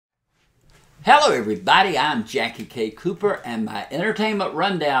Hello everybody, I'm JackieKCooper and my entertainment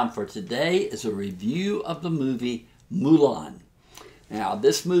rundown for today is a review of the movie Mulan. Now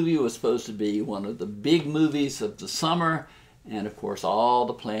this movie was supposed to be one of the big movies of the summer, and of course all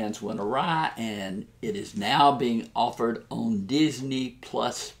the plans went awry, and it is now being offered on Disney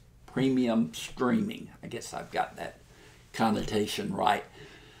Plus premium streaming. I guess I've got that connotation right.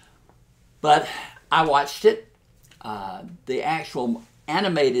 But I watched it. The actual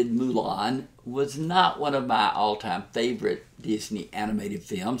animated Mulan was not one of my all-time favorite Disney animated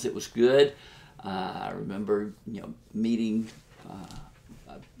films. It was good. I remember, meeting.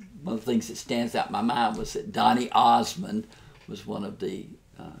 One of the things that stands out in my mind was that Donny Osmond was one of the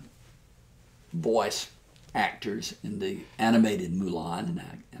voice actors in the animated Mulan,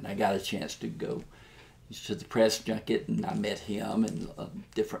 and I got a chance to go to the press junket, and I met him and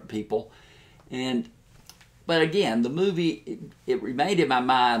different people, But again, the movie, it remained in my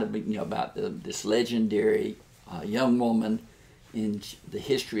mind about this legendary young woman in the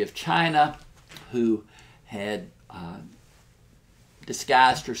history of China who had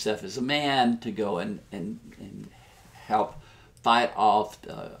disguised herself as a man to go and help fight off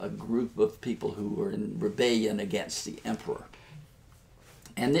a group of people who were in rebellion against the emperor.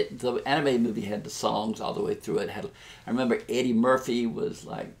 And the animated movie had the songs all the way through it. I remember Eddie Murphy was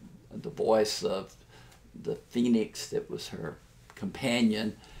like the voice of the phoenix that was her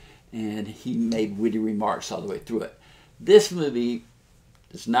companion, and he made witty remarks all the way through it. This movie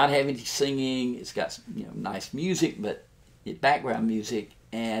does not have any singing. It's got nice music, but background music,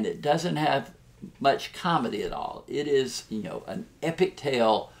 and it doesn't have much comedy at all. It is an epic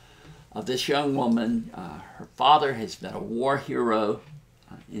tale of this young woman. Her father has been a war hero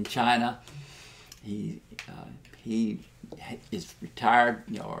in China. He is retired,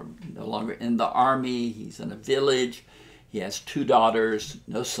 or no longer in the army. He's in a village. He has 2 daughters,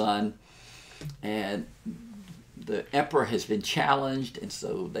 no son, and the emperor has been challenged, and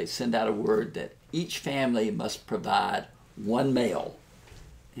so they send out a word that each family must provide 1 male.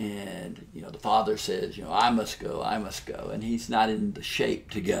 And the father says, I must go, and he's not in the shape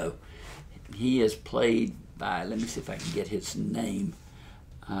to go. He is played by, let me see if I can get his name.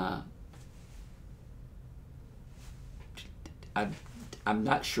 I'm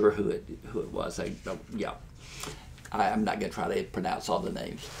not sure who it was. I'm not going to try to pronounce all the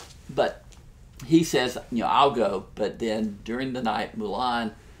names. But he says, I'll go. But then during the night,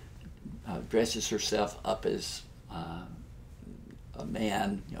 Mulan dresses herself up as a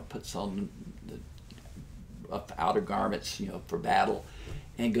man, puts on the outer garments, for battle,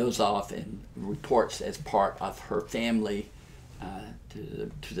 and goes off and reports as part of her family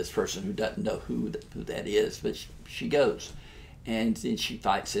to this person who doesn't know who that is, but she goes. And then she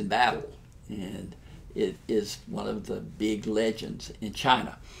fights in battle, and it is one of the big legends in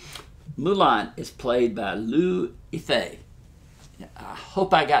China. Mulan is played by Liu Yifei. I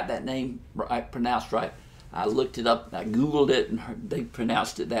hope I got that name pronounced right. I looked it up, I Googled it, and they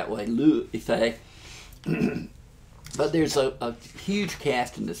pronounced it that way, Liu Yifei. But there's a huge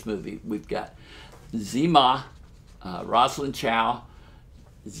cast in this movie. We've got Zima, Rosalind Chow,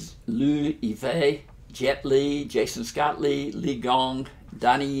 Liu Yifei, Jet Li, Jason Scott Lee, Li Gong,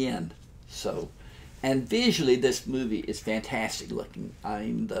 Donnie Yen. And visually this movie is fantastic looking. I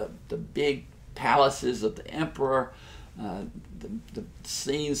mean, the big palaces of the emperor, the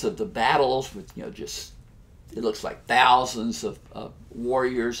scenes of the battles with just, it looks like thousands of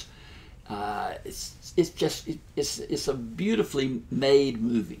warriors. It's a beautifully made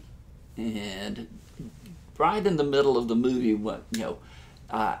movie, and right in the middle of the movie,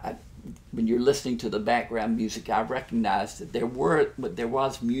 when you're listening to the background music, I recognized that there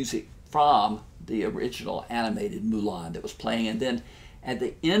was music from the original animated Mulan that was playing. And then at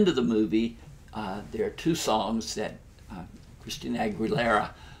the end of the movie, there are 2 songs that Christina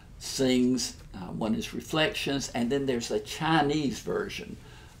Aguilera sings. One is Reflections, and then there's a Chinese version,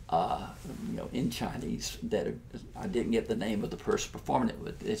 in Chinese that I didn't get the name of the person performing it,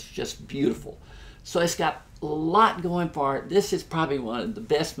 but it's just beautiful. So it's got a lot going for it. This is probably one of the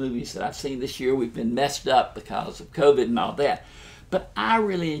best movies that I've seen this year. We've been messed up because of COVID and all that. But I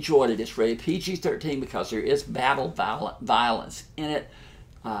really enjoyed it. It's rated PG-13 because there is battle violence in it.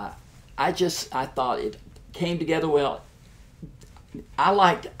 I thought it came together well. I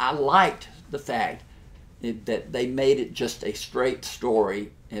liked the fact that they made it just a straight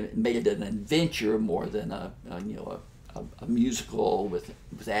story and made it an adventure more than a musical with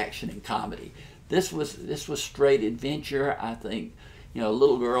action and comedy. This was straight adventure. I think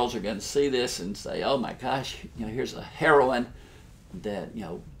little girls are going to see this and say, "Oh my gosh, here's a heroine that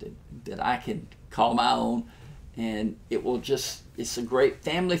that I can call my own." and it's a great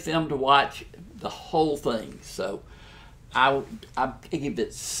family film to watch, the whole thing. So I give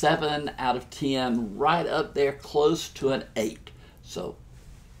it 7 out of 10, right up there, close to an 8. So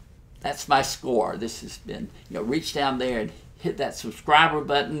that's my score. This has been, reach down there and hit that subscriber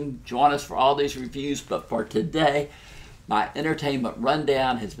button. Join us for all these reviews. But for today, my entertainment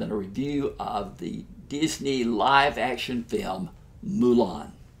rundown has been a review of the Disney live action film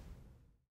Mulan.